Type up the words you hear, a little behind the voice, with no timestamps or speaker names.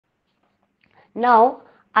Now,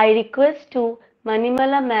 I request to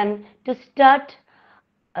Monimala ma'am to start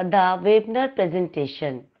the webinar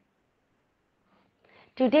presentation.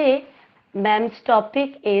 Today, ma'am's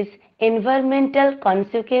topic is environmental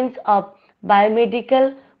consequence of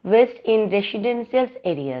biomedical waste in residential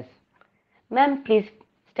areas. Ma'am, please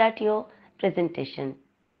start your presentation.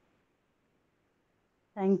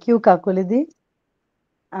 Thank you, Kakulidi.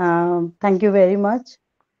 Thank you very much.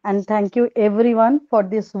 And thank you everyone for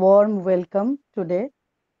this warm welcome today.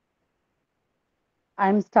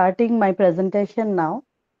 I'm starting my presentation now.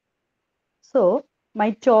 So,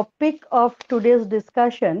 my topic of today's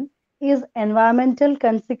discussion is environmental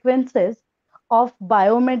consequences of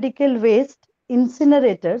biomedical waste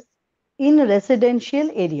incinerators in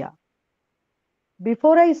residential area.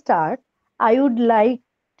 Before I start, I would like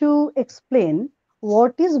to explain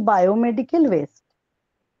what is biomedical waste.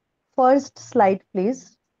 First slide,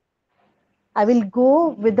 please. I will go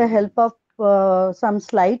with the help of some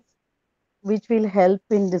slides which will help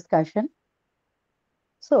in discussion.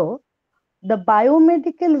 So, the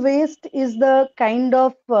biomedical waste is the kind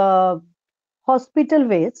of hospital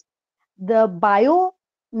waste. The bio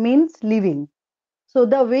means living. So,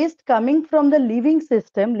 the waste coming from the living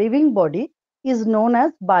system, living body, is known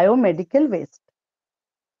as biomedical waste.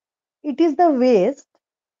 It is the waste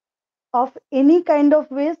of any kind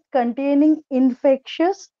of waste containing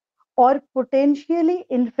infectious or potentially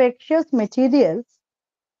infectious materials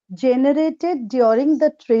generated during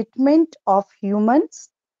the treatment of humans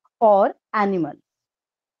or animals.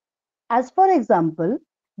 As for example,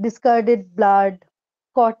 discarded blood,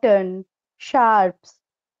 cotton, sharps,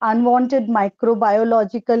 unwanted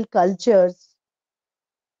microbiological cultures,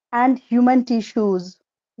 and human tissues,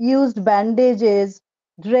 used bandages,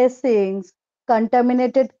 dressings,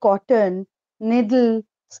 contaminated cotton, needle,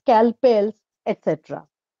 scalpels, etc.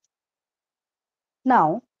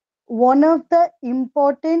 Now, one of the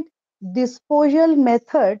important disposal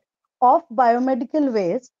method of biomedical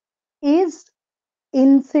waste is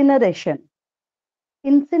incineration.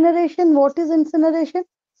 Incineration, what is incineration?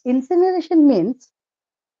 Incineration means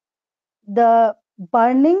the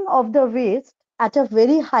burning of the waste at a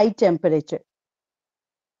very high temperature.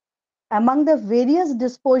 Among the various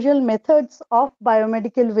disposal methods of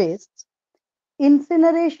biomedical waste,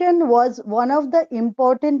 incineration was one of the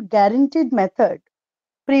important guaranteed method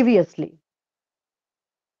previously.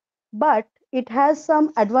 But it has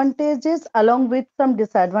some advantages along with some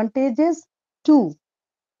disadvantages too,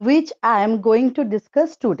 which I am going to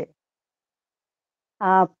discuss today.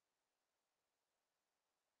 Uh,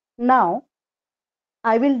 Now,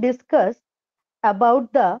 I will discuss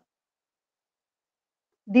about the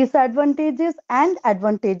disadvantages and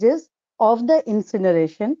advantages of the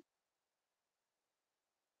incineration.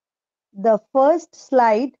 The first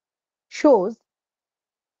slide shows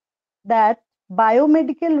that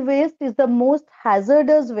biomedical waste is the most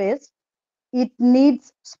hazardous waste. It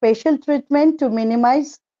needs special treatment to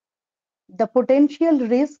minimize the potential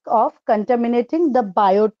risk of contaminating the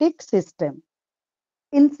biotic system.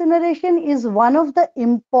 Incineration is one of the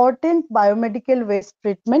important biomedical waste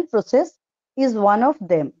treatment process is one of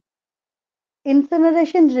them.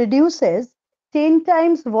 Incineration reduces 10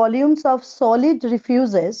 times volumes of solid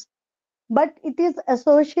refuses, but it is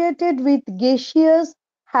associated with gaseous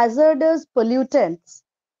hazardous pollutants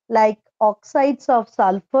like oxides of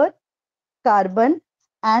sulfur, carbon,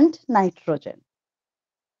 and nitrogen.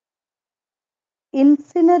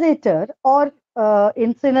 Incinerator or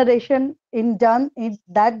incineration in done in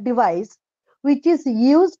that device which is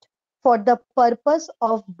used for the purpose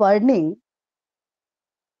of burning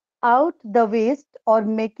out the waste or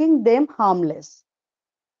making them harmless.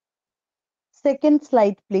 Second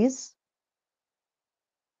slide, please.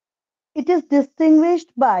 It is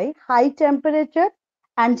distinguished by high temperature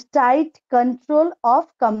and tight control of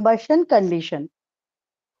combustion condition.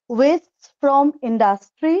 Wastes from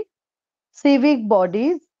industry, civic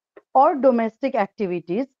bodies, or domestic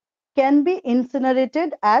activities can be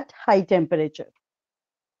incinerated at high temperature.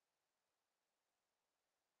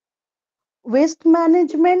 Waste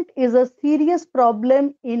management is a serious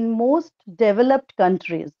problem in most developed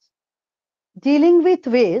countries. Dealing with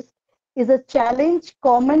waste is a challenge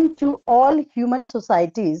common to all human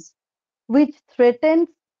societies, which threatens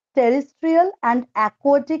terrestrial and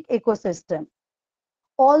aquatic ecosystem.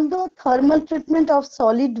 Although thermal treatment of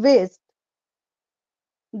solid waste,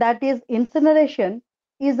 that is incineration,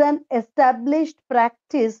 is an established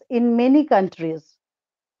practice in many countries,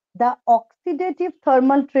 the oxidative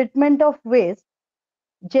thermal treatment of waste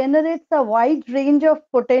generates a wide range of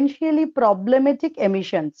potentially problematic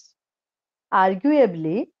emissions.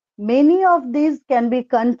 Arguably, many of these can be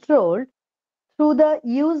controlled through the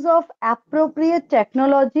use of appropriate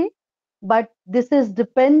technology, but this is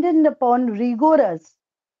dependent upon rigorous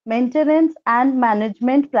maintenance and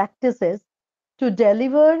management practices to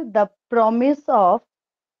deliver the promise of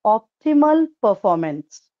optimal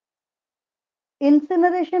performance.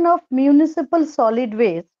 Incineration of municipal solid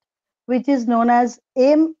waste, which is known as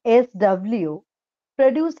MSW,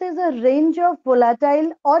 produces a range of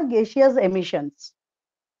volatile or gaseous emissions.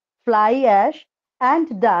 Fly ash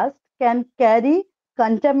and dust can carry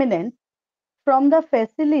contaminants from the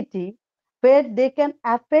facility where they can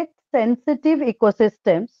affect sensitive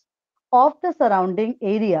ecosystems of the surrounding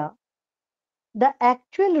area. The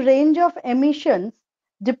actual range of emissions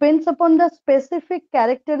depends upon the specific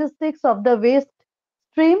characteristics of the waste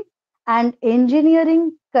stream and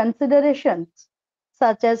engineering considerations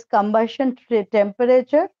such as combustion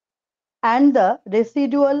temperature and the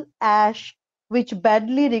residual ash which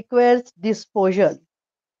badly requires disposal.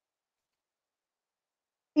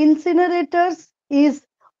 Incinerators is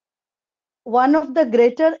one of the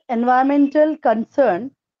greater environmental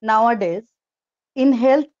concern nowadays. In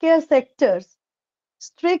healthcare sectors,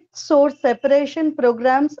 strict source separation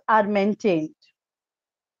programs are maintained.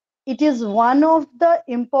 It is one of the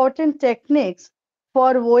important techniques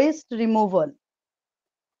for waste removal.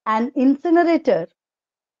 An incinerator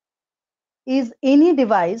is any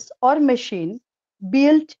device or machine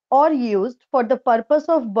built or used for the purpose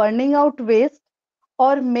of burning out waste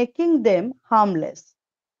or making them harmless.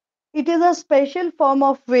 It is a special form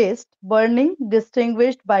of waste burning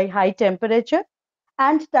distinguished by high temperature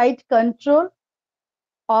and tight control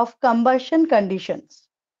of combustion conditions.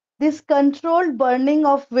 This controlled burning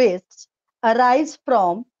of wastes arise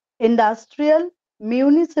from industrial,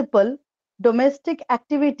 municipal, domestic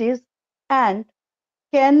activities and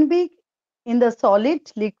can be in the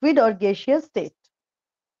solid, liquid or gaseous state.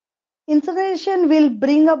 Incineration will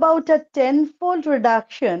bring about a tenfold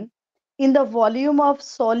reduction in the volume of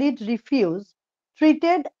solid refuse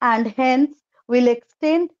treated and hence will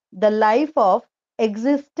extend the life of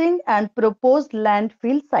existing and proposed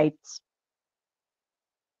landfill sites.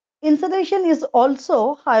 Incineration is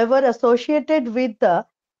also, however, associated with the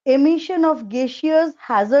emission of gaseous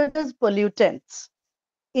hazardous pollutants,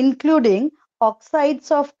 including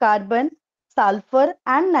oxides of carbon, sulfur,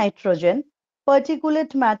 and nitrogen,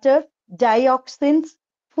 particulate matter, dioxins,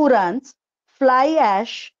 furans, fly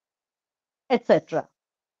ash, etc.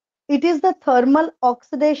 It is the thermal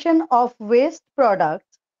oxidation of waste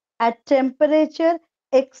products at temperature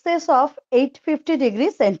excess of 850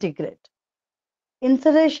 degrees centigrade.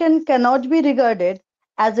 Incineration cannot be regarded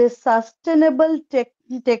as a sustainable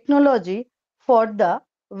technology for the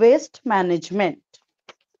waste management.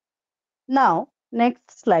 Now,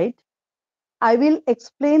 next slide. I will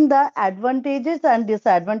explain the advantages and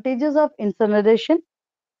disadvantages of incineration.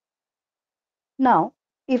 Now,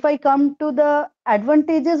 if I come to the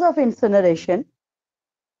advantages of incineration,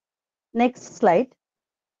 next slide.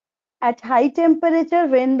 At high temperature,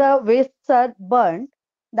 when the wastes are burnt,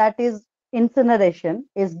 that is incineration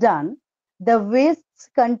is done, the wastes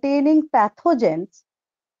containing pathogens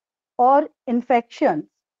or infections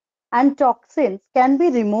and toxins can be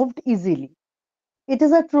removed easily. It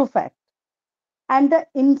is a true fact. And the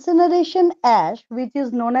incineration ash, which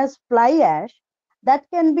is known as fly ash, that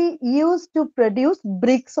can be used to produce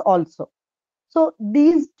bricks also. So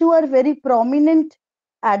these two are very prominent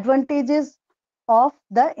advantages of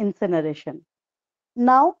the incineration.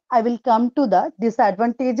 Now I will come to the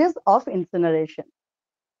disadvantages of incineration.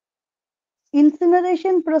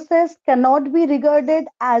 Incineration process cannot be regarded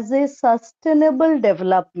as a sustainable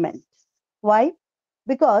development. Why?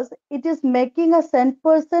 Because it is making a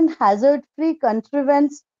 100% hazard-free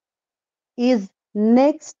contrivance is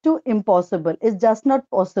next to impossible, is just not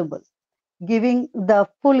possible, giving the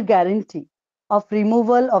full guarantee of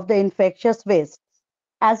removal of the infectious waste,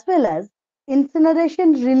 as well as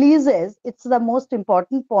incineration releases, it's the most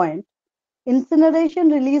important point, incineration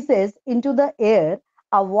releases into the air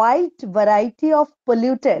a wide variety of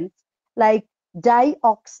pollutants like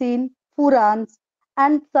dioxin, furans,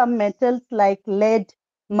 and some metals like lead,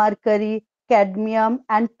 mercury, cadmium,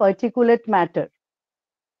 and particulate matter.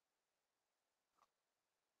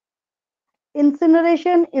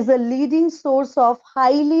 Incineration is a leading source of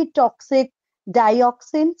highly toxic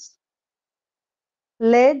dioxins,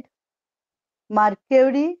 lead,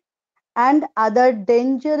 mercury, and other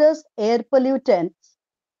dangerous air pollutants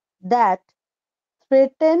that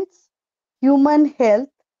threatens human health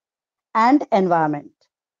and environment.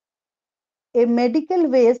 A medical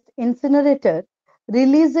waste incinerator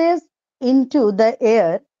releases into the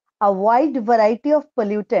air a wide variety of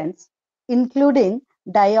pollutants, including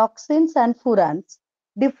dioxins and furans,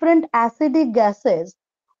 different acidic gases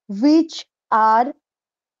which are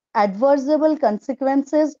adversable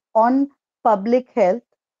consequences on public health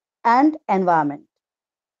and environment.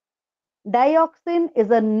 Dioxin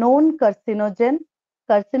is a known carcinogen.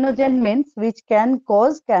 Carcinogen means which can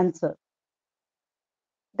cause cancer.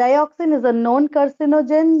 Dioxin is a known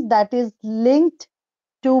carcinogen that is linked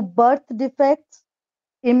to birth defects,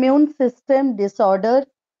 immune system disorder.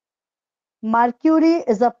 Mercury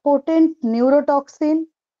is a potent neurotoxin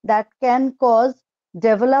that can cause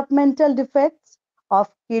developmental defects of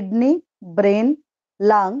kidney, brain,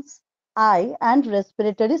 lungs, eye, and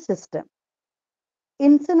respiratory system.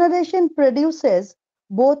 Incineration produces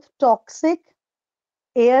both toxic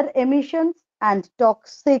air emissions and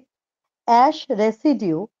toxic ash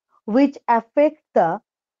residue which affect the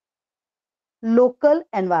local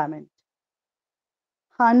environment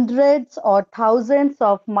hundreds or thousands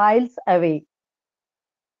of miles away.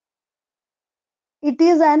 It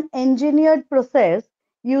is an engineered process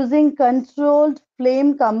using controlled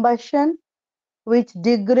flame combustion which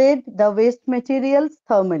degrade the waste materials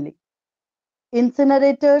thermally.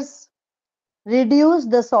 Incinerators reduce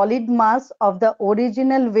the solid mass of the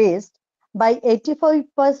original waste by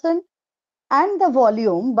 85% and the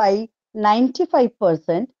volume by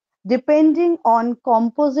 95% depending on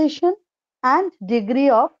composition and degree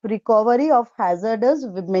of recovery of hazardous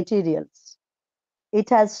materials. It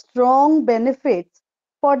has strong benefits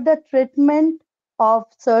for the treatment of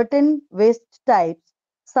certain waste types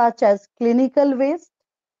such as clinical waste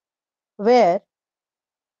where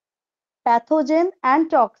pathogen and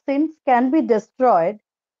toxins can be destroyed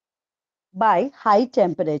by high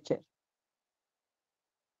temperature.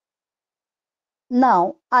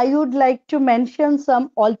 Now, I would like to mention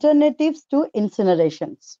some alternatives to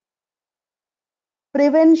incinerations.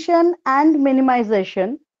 Prevention and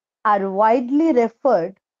minimization are widely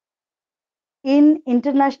referred in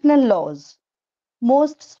international laws,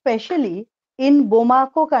 most especially in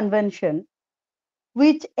Bamako Convention,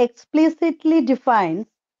 which explicitly defines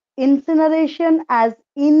incineration as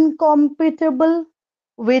incompatible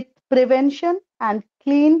with prevention and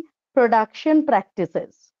clean production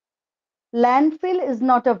practices. Landfill is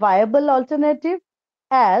not a viable alternative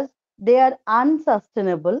as they are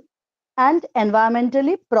unsustainable and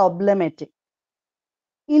environmentally problematic.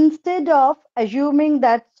 Instead of assuming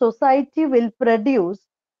that society will produce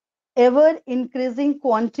ever increasing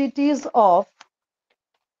quantities of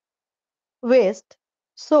waste,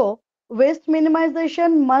 so waste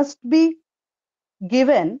minimization must be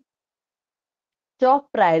given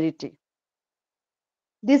top priority.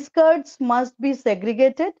 Discards must be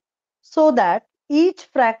segregated so that each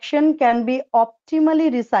fraction can be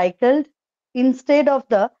optimally recycled instead of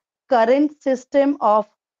the current system of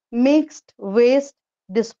mixed waste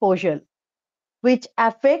disposal, which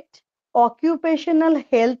affect occupational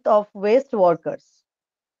health of waste workers.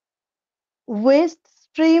 Waste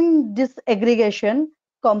stream disaggregation,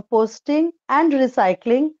 composting, and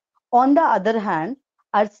recycling, on the other hand,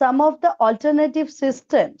 are some of the alternative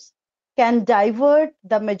systems can divert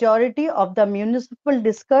the majority of the municipal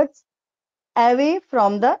discards away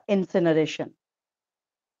from the incineration.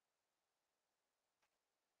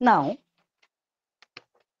 Now,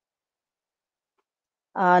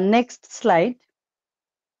 next slide.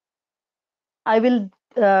 I will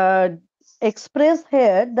express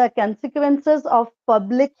here the consequences of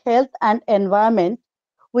public health and environment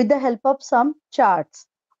with the help of some charts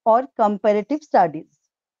or comparative studies.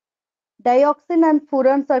 Dioxin and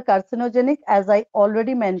furans are carcinogenic, as I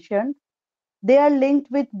already mentioned. They are linked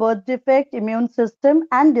with birth defect, immune system,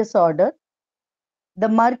 and disorder. The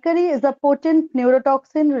mercury is a potent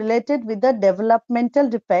neurotoxin related with the developmental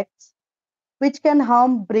defects, which can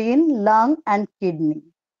harm brain, lung, and kidney.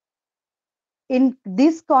 In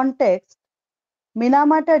this context,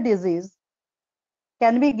 Minamata disease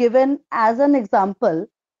can be given as an example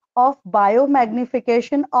of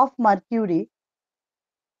biomagnification of mercury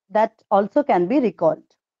that also can be recalled.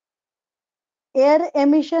 Air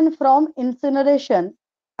emission from incineration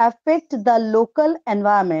affect the local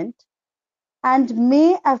environment and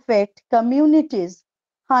may affect communities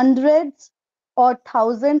hundreds or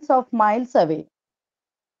thousands of miles away.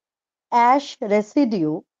 Ash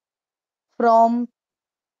residue from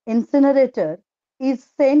incinerator is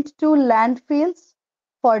sent to landfills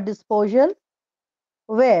for disposal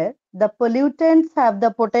where the pollutants have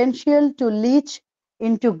the potential to leach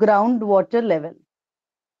into groundwater level.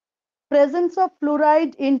 Presence of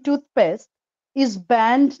fluoride in toothpaste is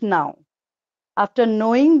banned now after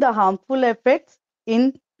knowing the harmful effects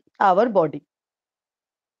in our body.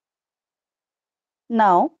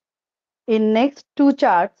 Now, in next two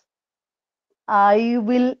charts, I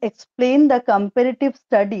will explain the comparative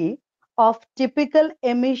study of typical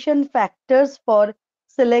emission factors for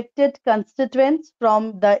selected constituents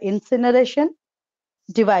from the incineration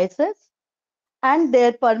devices and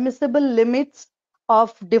their permissible limits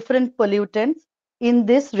of different pollutants in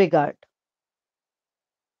this regard.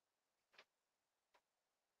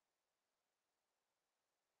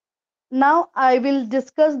 Now I will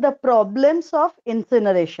discuss the problems of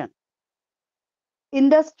incineration.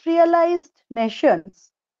 Industrialized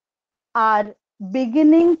nations are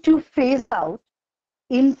beginning to phase out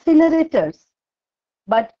incinerators,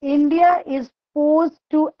 but India is forced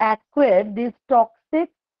to acquire these toxic,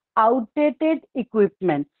 outdated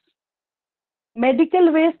equipments.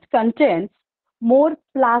 Medical waste contains more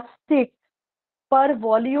plastic per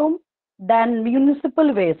volume than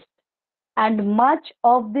municipal waste, and much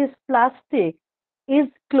of this plastic is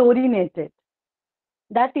chlorinated.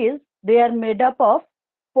 That is, they are made up of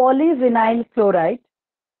polyvinyl chloride,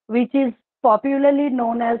 which is popularly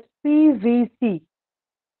known as PVC.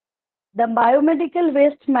 The biomedical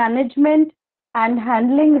waste management and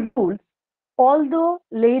handling rules, although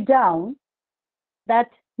lay down that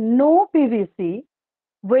no PVC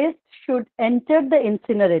waste should enter the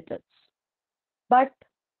incinerators, but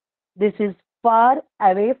this is far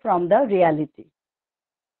away from the reality.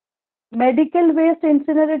 Medical waste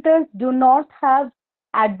incinerators do not have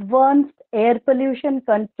advanced air pollution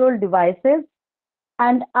control devices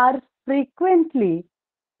and are frequently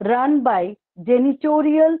run by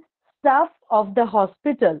janitorial staff of the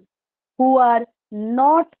hospital who are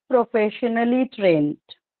not professionally trained.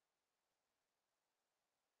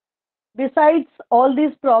 Besides all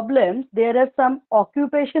these problems, there are some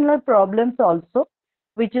occupational problems also,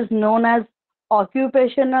 which is known as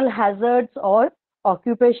occupational hazards or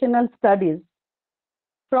occupational studies.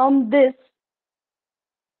 From this,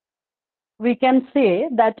 we can say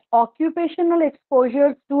that occupational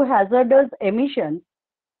exposures to hazardous emissions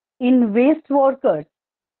in waste workers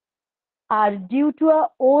are due to a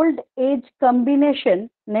old age combination.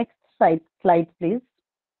 Next slide please.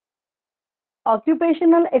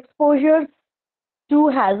 Occupational exposures to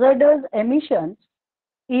hazardous emissions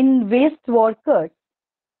in waste workers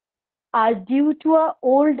are due to a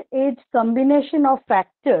old age combination of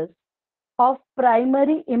factors. Of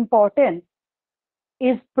primary importance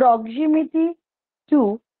is proximity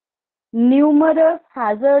to numerous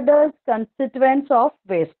hazardous constituents of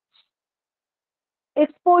waste.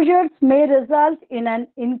 Exposures may result in an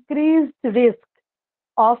increased risk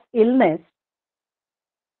of illness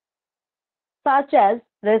such as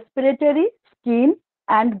respiratory, skin,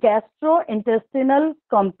 and gastrointestinal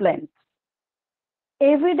complaints.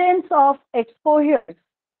 Evidence of exposures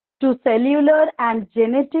to cellular and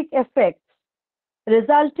genetic effects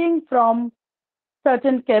resulting from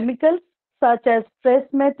certain chemicals such as trace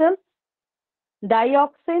metals,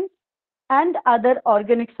 dioxins, and other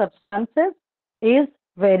organic substances is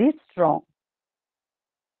very strong.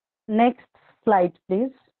 Next slide,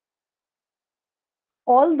 please.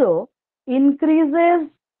 Although increases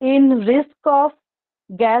in risk of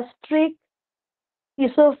gastric,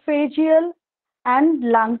 esophageal, and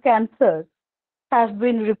lung cancers have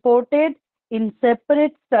been reported in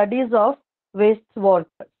separate studies of waste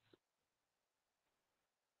workers.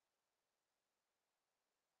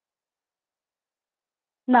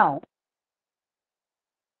 Now,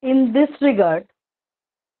 in this regard,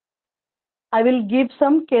 I will give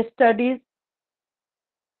some case studies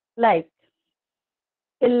like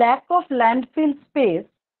a lack of landfill space,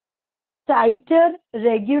 tighter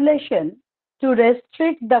regulation to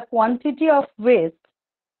restrict the quantity of waste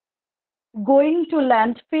going to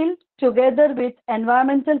landfill together with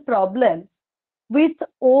environmental problems with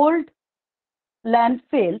old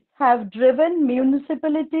landfills have driven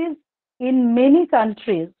municipalities in many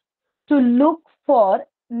countries to look for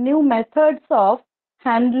new methods of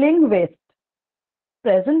handling waste.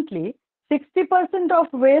 Presently, 60% of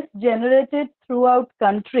waste generated throughout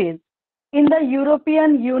countries in the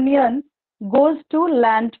European Union goes to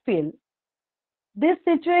landfill. This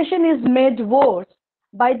situation is made worse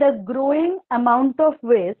by the growing amount of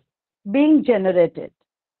waste being generated.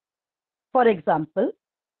 For example,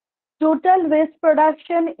 total waste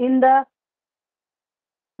production in the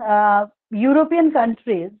European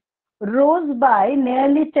countries rose by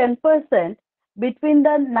nearly 10% between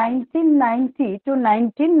the 1990 to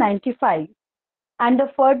 1995, and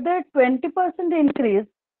a further 20% increase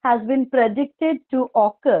has been predicted to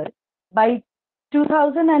occur by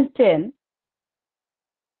 2010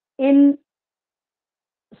 in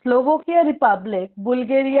Slovakia Republic,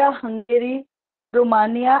 Bulgaria, Hungary,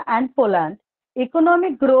 Romania, and Poland.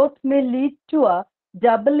 Economic growth may lead to a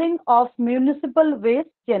doubling of municipal waste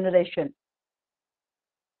generation.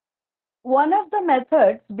 One of the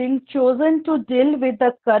methods being chosen to deal with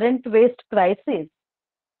the current waste crisis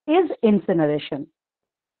is incineration,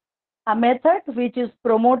 a method which is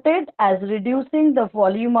promoted as reducing the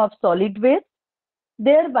volume of solid waste,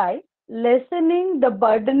 thereby lessening the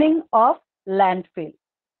burdening of landfill.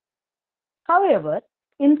 However,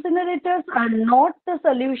 incinerators are not the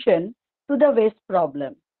solution to the waste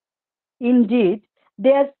problem. Indeed,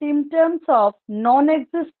 they are symptoms of non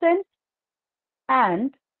existent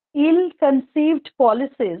and ill conceived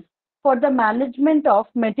policies for the management of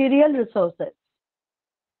material resources.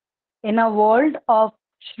 In a world of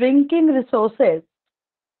shrinking resources,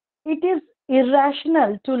 it is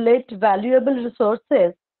irrational to let valuable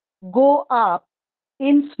resources go up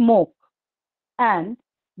in smoke, and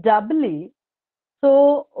doubly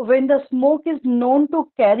so when the smoke is known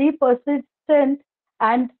to carry persistent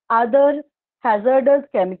and other hazardous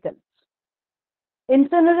chemicals.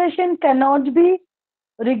 Incineration cannot be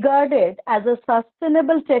regarded as a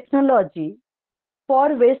sustainable technology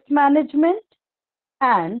for waste management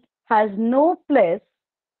and has no place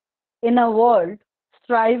in a world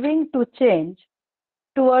striving to change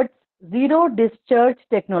towards zero discharge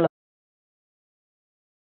technology.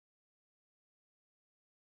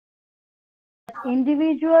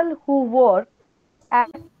 Individuals who work at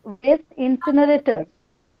waste incinerators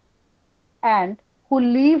and who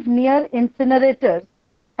live near incinerators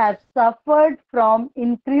have suffered from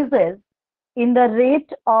increases in the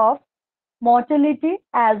rate of mortality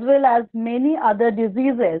as well as many other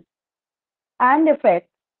diseases and effects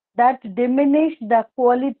that diminish the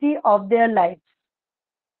quality of their lives.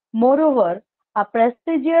 Moreover, a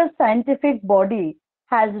prestigious scientific body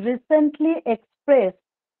has recently expressed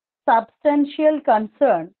substantial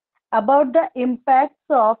concern about the impacts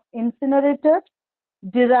of incinerator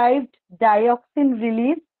derived dioxin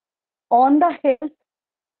release on the health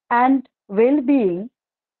and well-being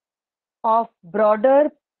of broader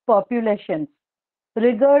populations,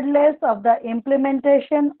 regardless of the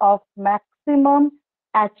implementation of maximum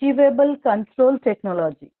achievable control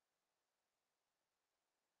technology.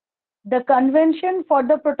 The Convention for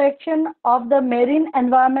the Protection of the Marine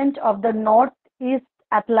Environment of the Northeast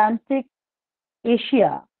Atlantic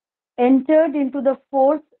Asia entered into the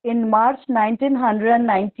force in March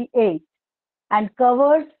 1998 and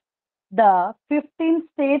covers the 15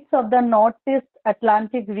 states of the Northeast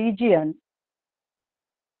Atlantic region.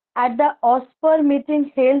 At the OSPER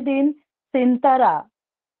meeting held in Sintara,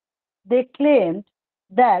 they claimed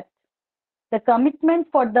that the commitment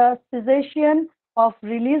for the cessation of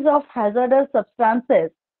release of hazardous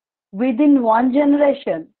substances within one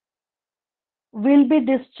generation will be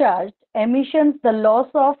discharged emissions the loss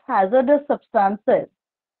of hazardous substances,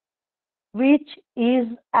 which is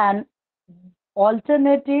an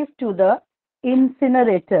alternative to the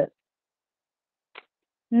incinerator.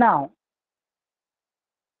 Now,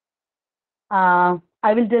 I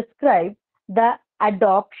will describe the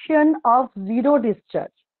adoption of zero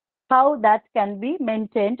discharge, how that can be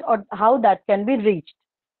maintained or how that can be reached.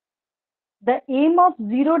 The aim of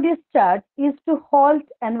zero discharge is to halt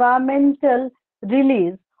environmental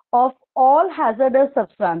release of all hazardous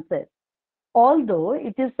substances, although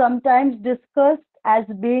it is sometimes discussed as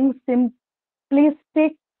being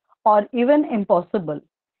simplistic or even impossible.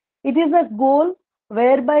 It is a goal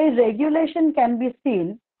whereby regulation can be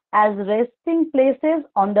seen as resting places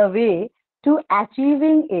on the way to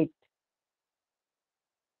achieving it.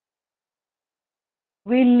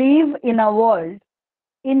 We live in a world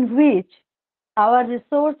in which our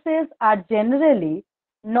resources are generally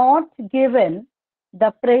not given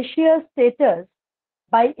the precious status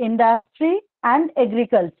by industry and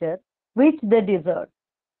agriculture which they deserve.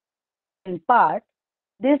 In part,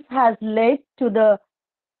 this has led to the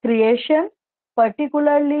creation,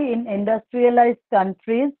 particularly in industrialized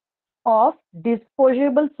countries, of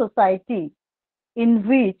disposable society in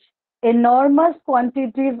which enormous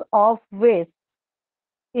quantities of waste,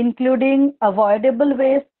 including avoidable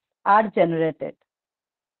waste, are generated.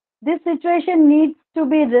 This situation needs to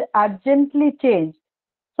be urgently changed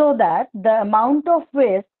so that the amount of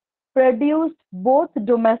waste produced both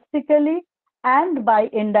domestically and by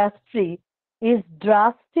industry is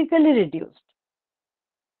drastically reduced.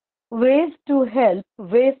 Ways to help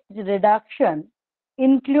waste reduction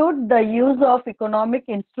include the use of economic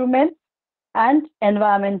instruments and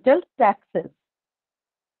environmental taxes.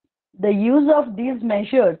 The use of these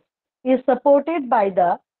measures is supported by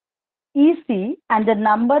the EC, and a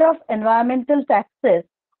number of environmental taxes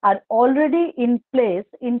are already in place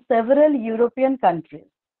in several European countries.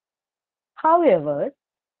 However,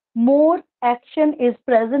 more action is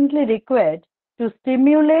presently required to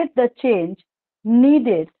stimulate the change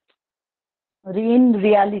needed in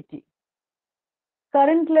reality.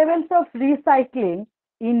 Current levels of recycling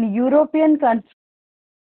in European countries.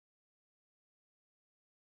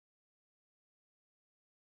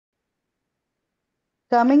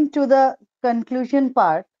 Coming to the conclusion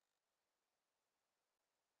part,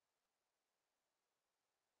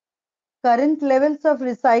 current levels of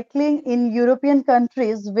recycling in European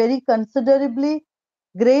countries vary considerably.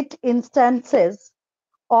 Great instances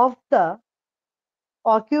of the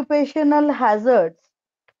occupational hazards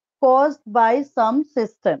caused by some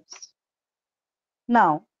systems.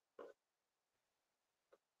 Now,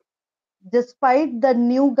 despite the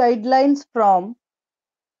new guidelines from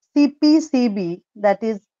CPCB, that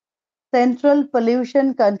is Central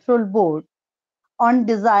Pollution Control Board, on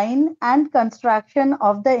design and construction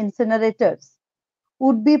of the incinerators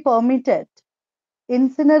would be permitted,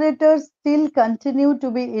 incinerators still continue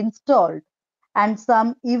to be installed, and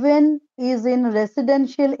some even is in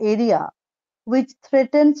residential area, which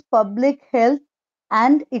threatens public health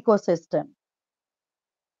and ecosystem.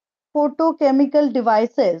 Photochemical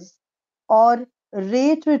devices or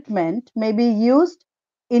ray treatment may be used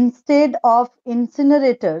instead of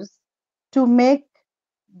incinerators to make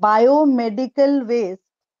biomedical waste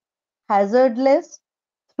hazardless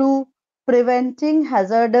through preventing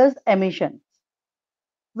hazardous emissions.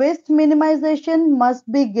 Waste minimization must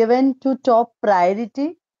be given to top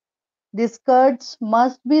priority. Discards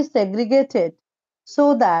must be segregated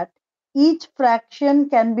so that each fraction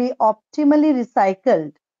can be optimally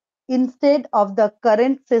recycled instead of the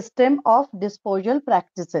current system of disposal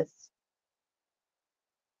practices.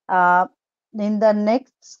 Uh, in the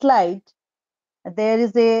next slide, there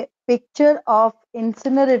is a picture of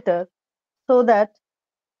incinerator so that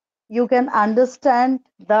you can understand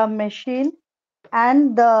the machine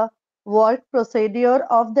and the work procedure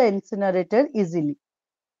of the incinerator easily.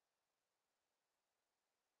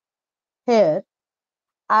 Here,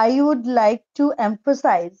 I would like to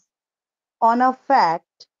emphasize on a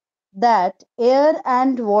fact that air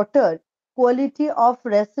and water quality of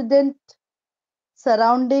resident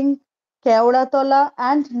surrounding Keudatola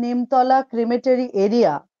and Nimtola crematory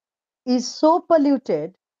area is so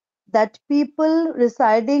polluted that people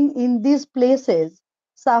residing in these places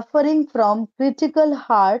suffering from critical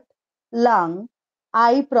heart, lung,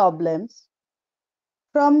 eye problems.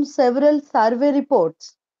 From several survey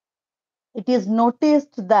reports, it is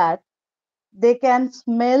noticed that they can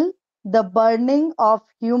smell the burning of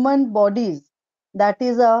human bodies, that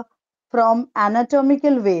is from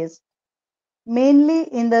anatomical waste, mainly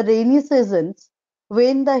in the rainy seasons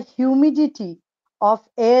when the humidity of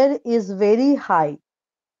air is very high,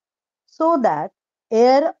 so that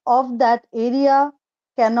air of that area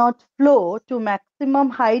cannot flow to maximum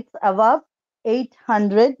heights above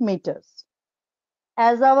 800 meters.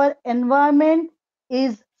 As our environment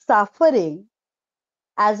is suffering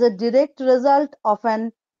as a direct result of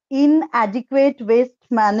an inadequate waste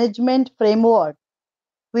management framework,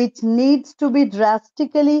 which needs to be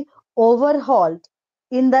drastically overhauled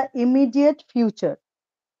in the immediate future.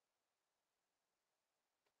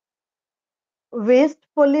 Waste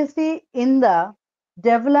policy in the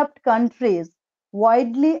developed countries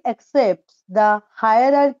widely accepts the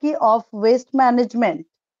hierarchy of waste management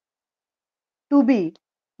to be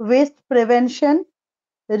waste prevention,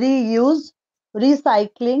 reuse,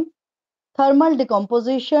 recycling, thermal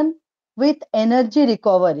decomposition with energy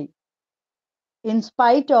recovery. In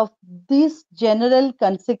spite of these general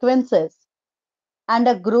consequences and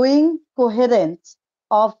a growing coherence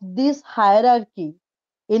of this hierarchy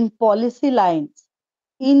in policy lines,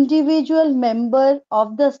 individual member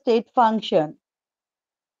of the state function,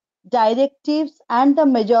 directives and the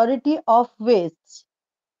majority of wastes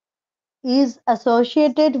is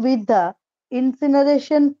associated with the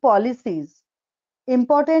incineration policies.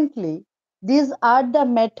 Importantly, these are the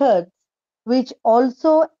methods which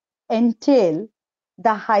also entail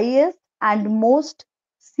the highest and most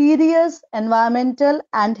serious environmental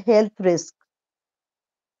and health risks.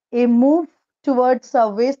 A move towards a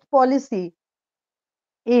waste policy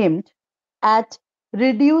aimed at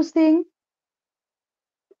reducing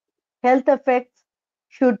health effects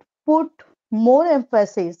should put more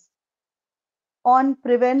emphasis on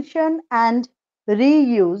prevention and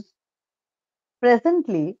reuse.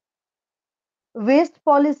 Presently, waste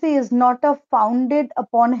policy is not founded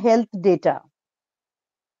upon health data.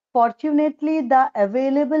 Fortunately, the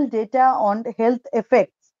available data on health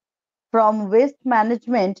effects from waste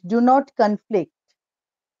management do not conflict,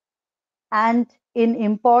 and in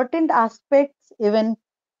important aspects even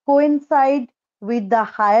coincide with the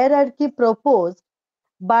hierarchy proposed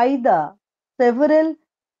by the several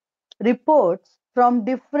reports from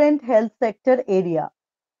different health sector area.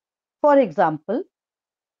 For example,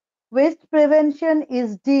 Waste prevention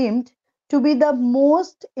is deemed to be the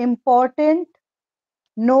most important.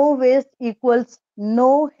 No waste equals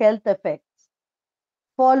no health effects,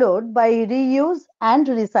 followed by reuse and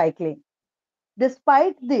recycling.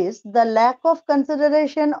 Despite this, the lack of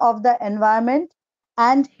consideration of the environment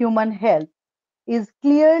and human health is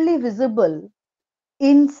clearly visible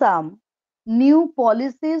in some new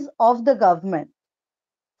policies of the government.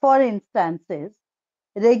 For instance,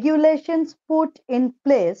 regulations put in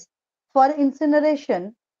place for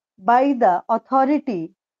incineration by the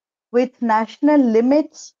authority with national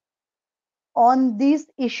limits on this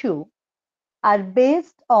issue are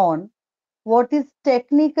based on what is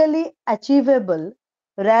technically achievable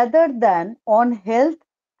rather than on health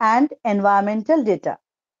and environmental data.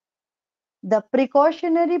 The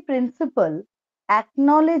precautionary principle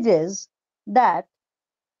acknowledges that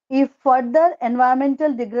if further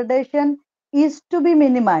environmental degradation is to be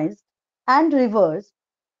minimized and reversed,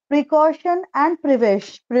 precaution and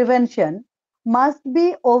prevention must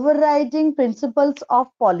be overriding principles of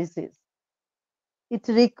policies. It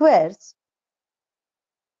requires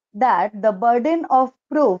that the burden of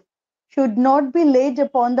proof should not be laid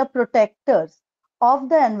upon the protectors of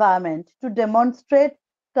the environment to demonstrate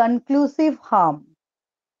conclusive harm,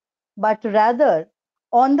 but rather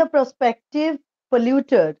on the prospective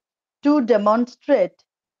polluter to demonstrate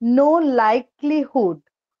no likelihood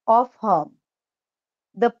of harm.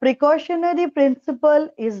 The precautionary principle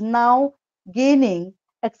is now gaining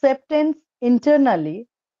acceptance internally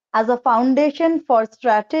as a foundation for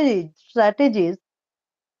strategies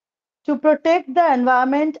to protect the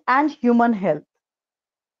environment and human health.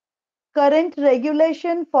 Current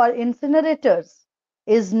regulation for incinerators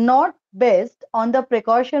is not based on the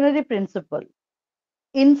precautionary principle.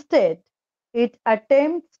 Instead, it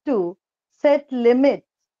attempts to set limits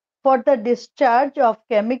for the discharge of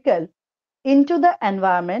chemicals into the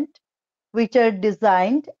environment which are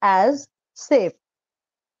designed as safe.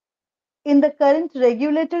 In the current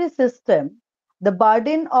regulatory system, the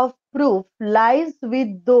burden of proof lies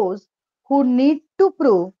with those who need to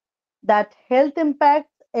prove that health impacts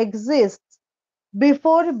exist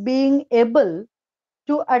before being able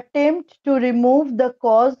to attempt to remove the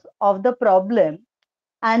cause of the problem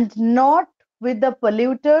and not with the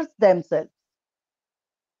polluters themselves.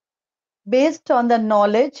 Based on the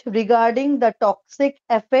knowledge regarding the toxic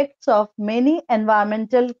effects of many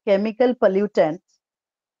environmental chemical pollutants,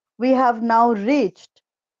 we have now reached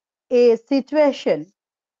a situation,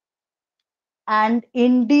 and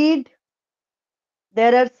indeed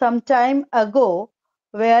there are some time ago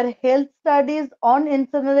where health studies on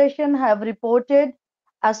incineration have reported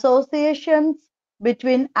associations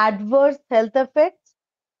between adverse health effects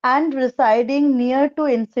and residing near to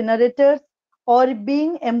incinerators or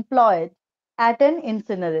being employed at an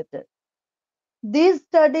incinerator. These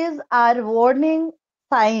studies are warning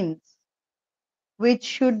signs which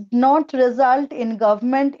should not result in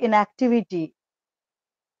government inactivity,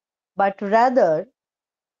 but rather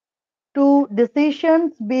to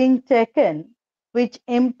decisions being taken which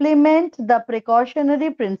implement the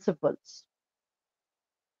precautionary principles.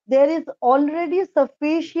 There is already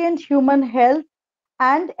sufficient human health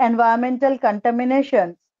and environmental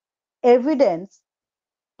contaminations evidence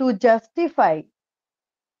to justify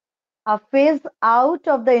a phase out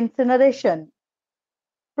of the incineration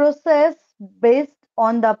process based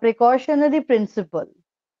on the precautionary principle.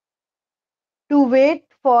 To wait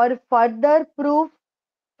for further proof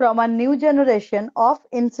from a new generation of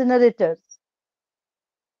incinerators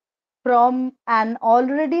from an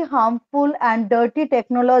already harmful and dirty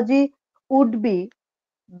technology would be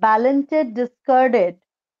balanced discarded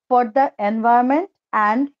for the environment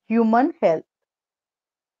and human health.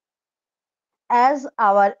 As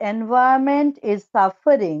our environment is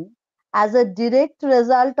suffering as a direct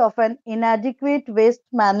result of an inadequate waste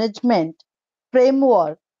management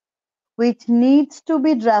framework which needs to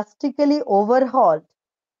be drastically overhauled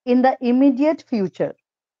in the immediate future.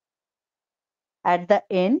 At the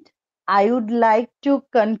end, I would like to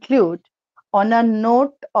conclude on a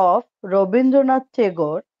note of Rabindranath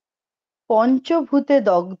Tagore, পঞ্চভূতে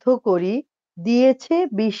দগ্ধ করি দিয়েছে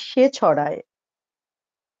বিশ্বে ছড়ায়.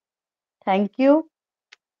 Thank you.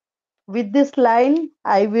 With this line,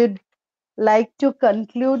 I would like to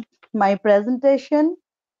conclude my presentation,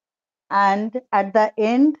 and at the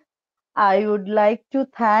end, I would like to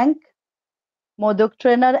thank Modak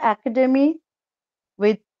Trainer Academy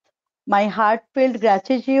with my heartfelt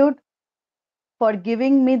gratitude for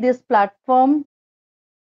giving me this platform